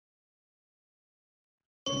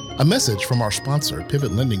A message from our sponsor,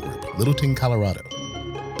 Pivot Lending Group, Littleton, Colorado.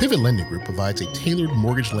 Pivot Lending Group provides a tailored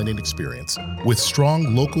mortgage lending experience with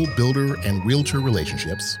strong local builder and realtor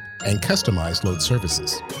relationships and customized loan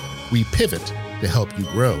services. We pivot to help you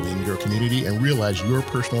grow in your community and realize your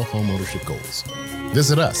personal homeownership goals.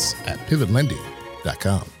 Visit us at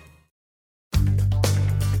pivotlending.com.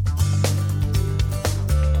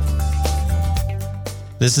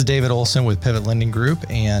 This is David Olson with Pivot Lending Group,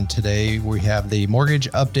 and today we have the mortgage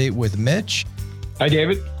update with Mitch. Hi,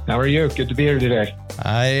 David. How are you? Good to be here today.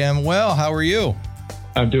 I am well. How are you?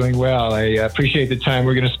 I'm doing well. I appreciate the time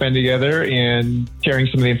we're going to spend together and sharing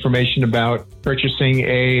some of the information about purchasing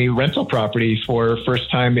a rental property for a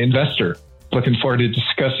first-time investor. Looking forward to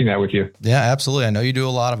discussing that with you. Yeah, absolutely. I know you do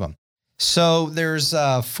a lot of them. So there's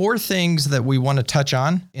 4 things that we want to touch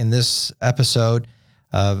on in this episode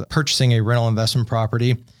of purchasing a rental investment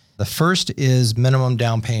property. The first is minimum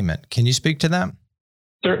down payment. Can you speak to that?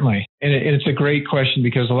 Certainly. And it's a great question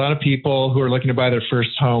because a lot of people who are looking to buy their first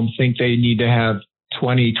home think they need to have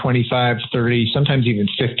 20, 25, 30, sometimes even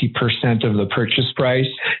 50% of the purchase price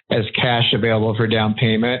as cash available for down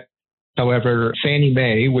payment. However, Fannie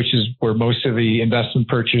Mae, which is where most of the investment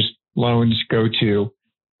purchase loans go to,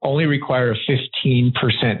 only require a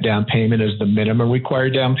 15% down payment as the minimum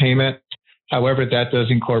required down payment. However, that does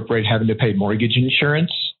incorporate having to pay mortgage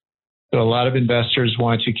insurance. So a lot of investors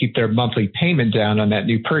want to keep their monthly payment down on that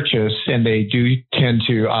new purchase, and they do tend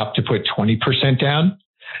to opt to put 20% down.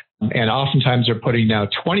 And oftentimes they're putting now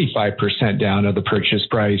 25% down of the purchase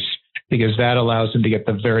price because that allows them to get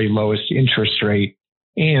the very lowest interest rate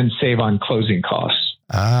and save on closing costs.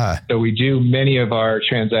 So we do many of our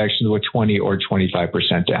transactions with 20 or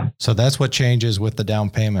 25% down. So that's what changes with the down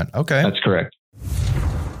payment. Okay. That's correct.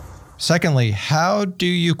 Secondly, how do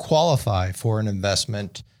you qualify for an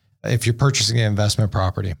investment if you're purchasing an investment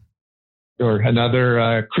property? Sure.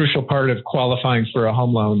 Another crucial part of qualifying for a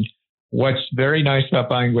home loan. What's very nice about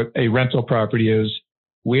buying with a rental property is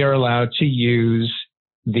we are allowed to use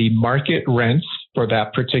the market rents for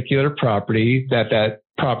that particular property that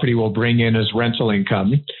property will bring in as rental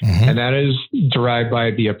income. Mm-hmm. And that is derived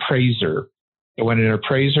by the appraiser. When an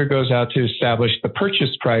appraiser goes out to establish the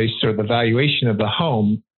purchase price or the valuation of the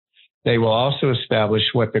home, they will also establish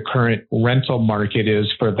what the current rental market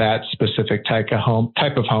is for that specific type of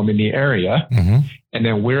home in the area. Mm-hmm. And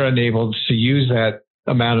then we're enabled to use that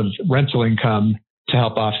amount of rental income to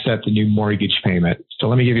help offset the new mortgage payment. So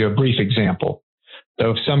let me give you a brief example. So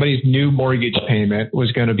if somebody's new mortgage payment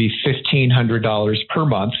was going to be $1,500 per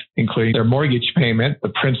month, including their mortgage payment, the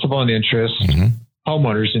principal and interest, mm-hmm.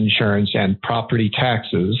 homeowners insurance, and property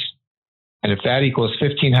taxes, and if that equals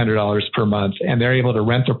 $1,500 per month and they're able to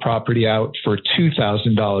rent the property out for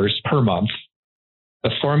 $2,000 per month, the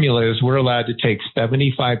formula is we're allowed to take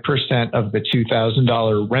 75% of the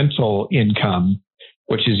 $2,000 rental income,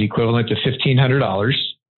 which is equivalent to $1,500,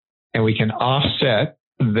 and we can offset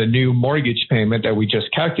the new mortgage payment that we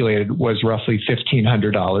just calculated was roughly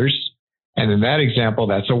 $1,500. And in that example,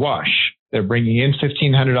 that's a wash. They're bringing in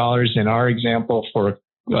 $1,500 in our example for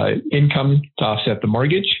income to offset the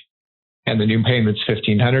mortgage. And the new payment's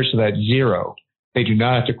 $1,500, so that's zero. They do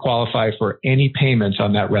not have to qualify for any payments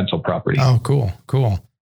on that rental property. Oh, cool.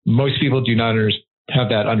 Most people do not have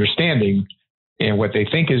that understanding. And what they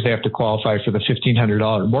think is they have to qualify for the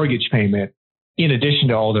 $1,500 mortgage payment in addition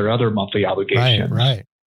to all their other monthly obligations. Right.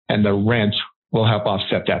 And the rent will help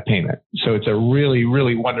offset that payment. So it's a really,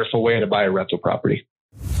 really wonderful way to buy a rental property.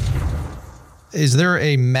 Is there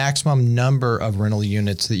a maximum number of rental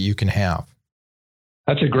units that you can have?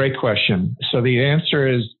 That's a great question. So the answer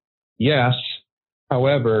is yes.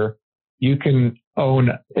 However, you can own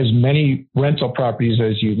as many rental properties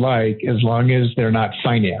as you like as long as they're not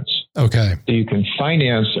financed. Okay. So you can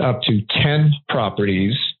finance up to 10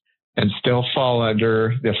 properties and still fall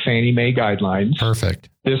under the Fannie Mae guidelines. Perfect.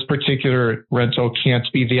 This particular rental can't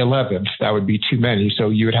be the 11th. That would be too many. So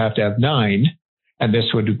you would have to have 9, and this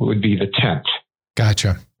would be the 10th.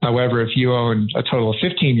 Gotcha. However, if you own a total of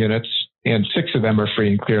 15 units, and 6 of them are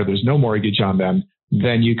free and clear, there's no mortgage on them,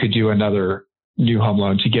 then you could do another new home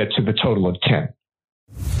loan to get to the total of 10.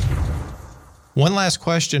 One last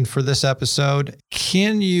question for this episode.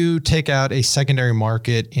 Can you take out a secondary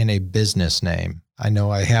market in a business name? I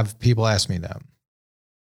know I have people ask me that.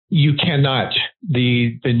 You cannot.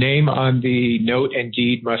 The name on the note and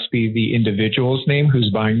deed must be the individual's name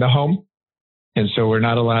who's buying the home. And so we're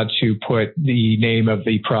not allowed to put the name of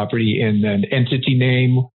the property in an entity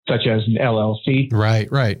name, such as an LLC.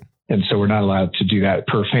 Right. And so we're not allowed to do that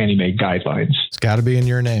per Fannie Mae guidelines. It's got to be in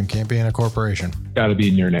your name. Can't be in a corporation. Got to be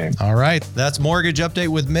in your name. All right. That's Mortgage Update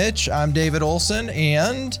with Mitch. I'm David Olson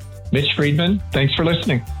and Mitch Friedman. Thanks for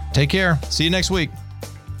listening. Take care. See you next week.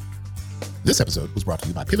 This episode was brought to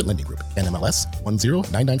you by Pivot Lending Group, NMLS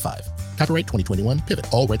 10995. Copyright 2021,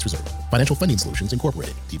 Pivot, all rights reserved. Financial Funding Solutions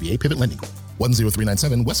Incorporated, DBA Pivot Lending Group,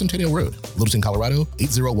 10397 West Centennial Road, Littleton, Colorado,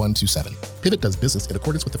 80127. Pivot does business in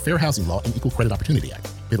accordance with the Fair Housing Law and Equal Credit Opportunity Act.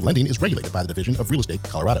 Pivot Lending is regulated by the Division of Real Estate,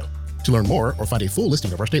 Colorado. To learn more or find a full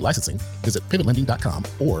listing of our state licensing, visit pivotlending.com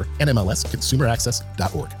or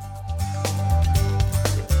nmlsconsumeraccess.org.